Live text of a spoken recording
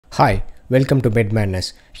Hi, welcome to Med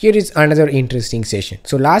Madness. Here is another interesting session.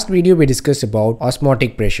 So last video we discussed about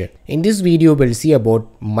osmotic pressure. In this video we'll see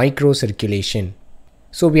about microcirculation.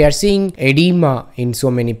 So we are seeing edema in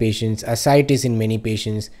so many patients, ascites in many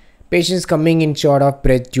patients, patients coming in short of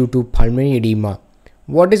breath due to pulmonary edema.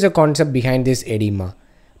 What is the concept behind this edema?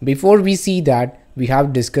 Before we see that, we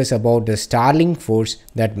have discussed about the Starling force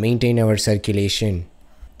that maintain our circulation.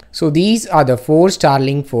 So these are the four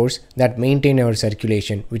Starling force that maintain our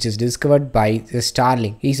circulation, which is discovered by the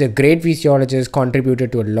Starling. He is a great physiologist,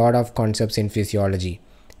 contributed to a lot of concepts in physiology.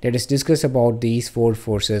 Let us discuss about these four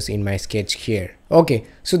forces in my sketch here. Okay,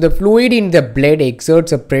 so the fluid in the blood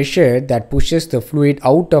exerts a pressure that pushes the fluid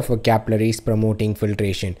out of a capillaries, promoting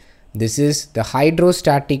filtration. This is the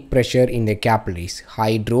hydrostatic pressure in the capillaries.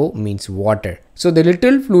 Hydro means water. So the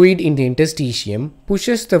little fluid in the interstitium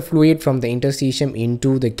pushes the fluid from the interstitium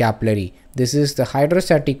into the capillary. This is the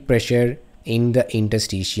hydrostatic pressure in the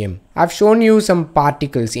interstitium. I've shown you some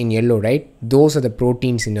particles in yellow, right? Those are the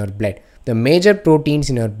proteins in our blood. The major proteins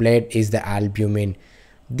in our blood is the albumin.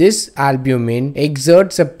 This albumin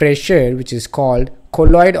exerts a pressure which is called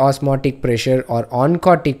colloid osmotic pressure or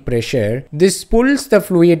oncotic pressure. This pulls the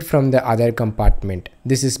fluid from the other compartment.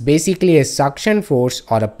 This is basically a suction force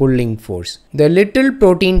or a pulling force. The little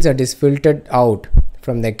proteins that is filtered out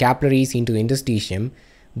from the capillaries into the interstitium.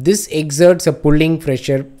 This exerts a pulling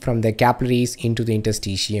pressure from the capillaries into the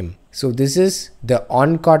interstitium. So this is the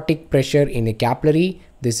oncotic pressure in the capillary.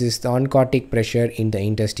 This is the oncotic pressure in the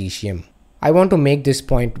interstitium. I want to make this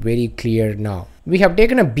point very clear now. We have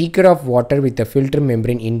taken a beaker of water with a filter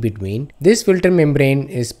membrane in between. This filter membrane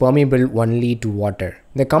is permeable only to water.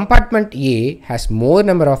 The compartment A has more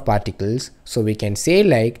number of particles, so we can say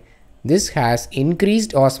like this has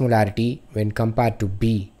increased osmolarity when compared to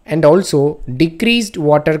B, and also decreased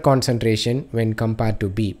water concentration when compared to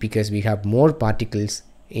B because we have more particles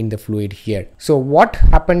in the fluid here. So what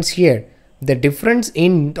happens here? The difference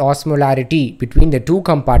in osmolarity between the two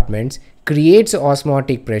compartments creates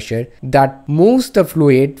osmotic pressure that moves the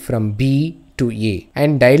fluid from B to A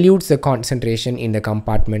and dilutes the concentration in the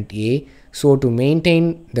compartment A, so to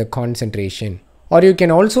maintain the concentration. Or you can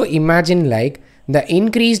also imagine like the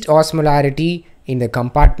increased osmolarity in the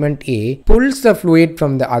compartment A pulls the fluid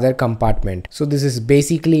from the other compartment. So this is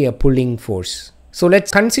basically a pulling force. So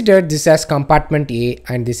let's consider this as compartment A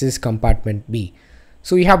and this is compartment B.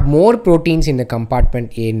 So you have more proteins in the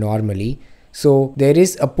compartment A normally. So there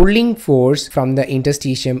is a pulling force from the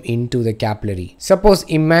interstitium into the capillary. Suppose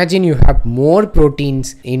imagine you have more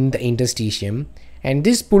proteins in the interstitium and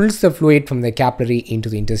this pulls the fluid from the capillary into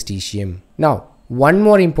the interstitium. Now, one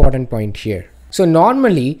more important point here. So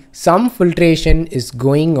normally some filtration is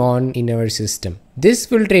going on in our system. This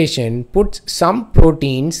filtration puts some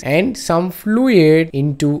proteins and some fluid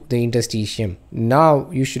into the interstitium. Now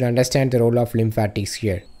you should understand the role of lymphatics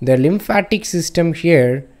here. The lymphatic system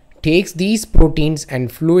here takes these proteins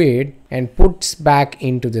and fluid and puts back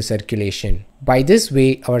into the circulation. By this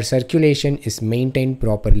way, our circulation is maintained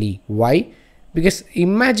properly. Why? Because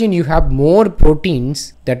imagine you have more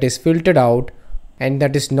proteins that is filtered out and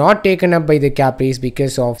that is not taken up by the capillaries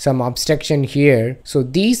because of some obstruction here. So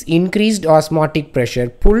these increased osmotic pressure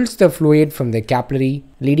pulls the fluid from the capillary,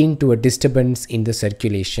 leading to a disturbance in the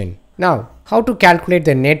circulation. Now, how to calculate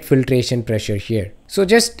the net filtration pressure here? So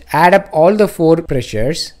just add up all the four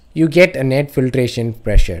pressures, you get a net filtration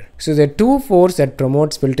pressure. So the two forces that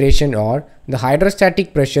promotes filtration are the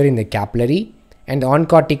hydrostatic pressure in the capillary and the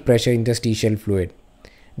oncotic pressure in the interstitial fluid.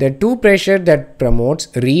 The two pressure that promotes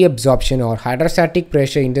reabsorption or hydrostatic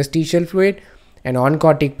pressure in interstitial fluid and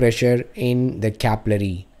oncotic pressure in the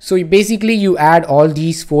capillary. So basically you add all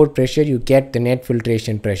these four pressure, you get the net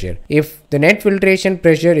filtration pressure. If the net filtration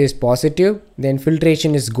pressure is positive, then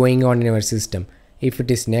filtration is going on in our system. If it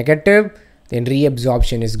is negative, then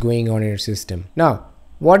reabsorption is going on in your system. Now,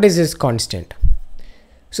 what is this constant?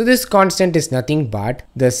 So this constant is nothing but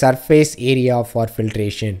the surface area for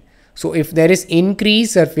filtration. So if there is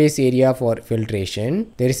increased surface area for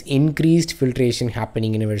filtration, there is increased filtration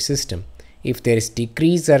happening in our system. If there is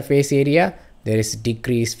decreased surface area, there is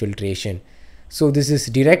decreased filtration. So this is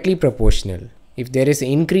directly proportional. If there is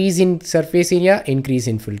increase in surface area, increase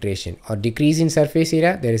in filtration, or decrease in surface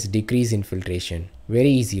area, there is decrease in filtration. Very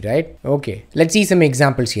easy, right? Okay, let's see some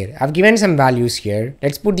examples here. I've given some values here.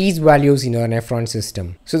 Let's put these values in our nephron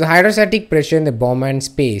system. So the hydrostatic pressure in the Bowman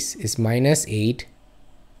space is -8,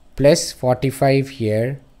 plus 45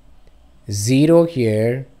 here, 0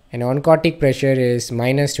 here, and oncotic pressure is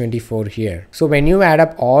 -24 here. So when you add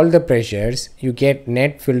up all the pressures, you get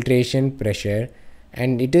net filtration pressure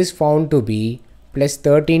and it is found to be plus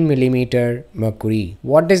 13 millimeter mercury.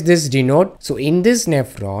 What does this denote? So in this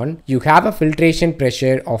nephron, you have a filtration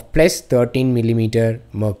pressure of plus 13 millimeter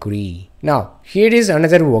mercury. Now, here is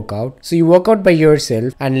another workout. So you work out by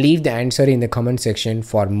yourself and leave the answer in the comment section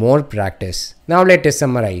for more practice. Now let us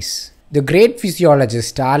summarize. The great physiologist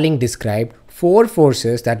Starling described 4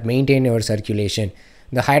 forces that maintain our circulation.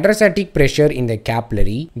 The hydrostatic pressure in the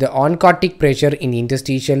capillary, the oncotic pressure in the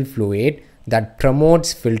interstitial fluid that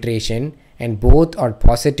promotes filtration, and both are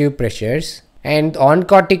positive pressures, and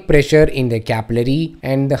oncotic pressure in the capillary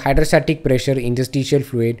and the hydrostatic pressure interstitial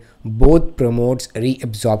fluid both promotes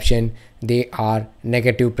reabsorption. They are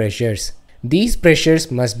negative pressures. These pressures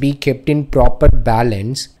must be kept in proper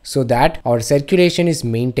balance so that our circulation is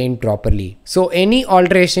maintained properly. So any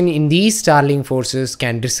alteration in these Starling forces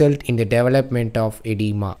can result in the development of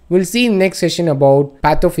edema. We'll see in next session about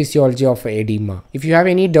pathophysiology of edema. If you have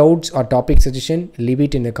any doubts or topic suggestion, leave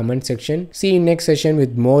it in the comment section. See you in next session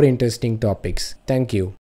with more interesting topics. Thank you.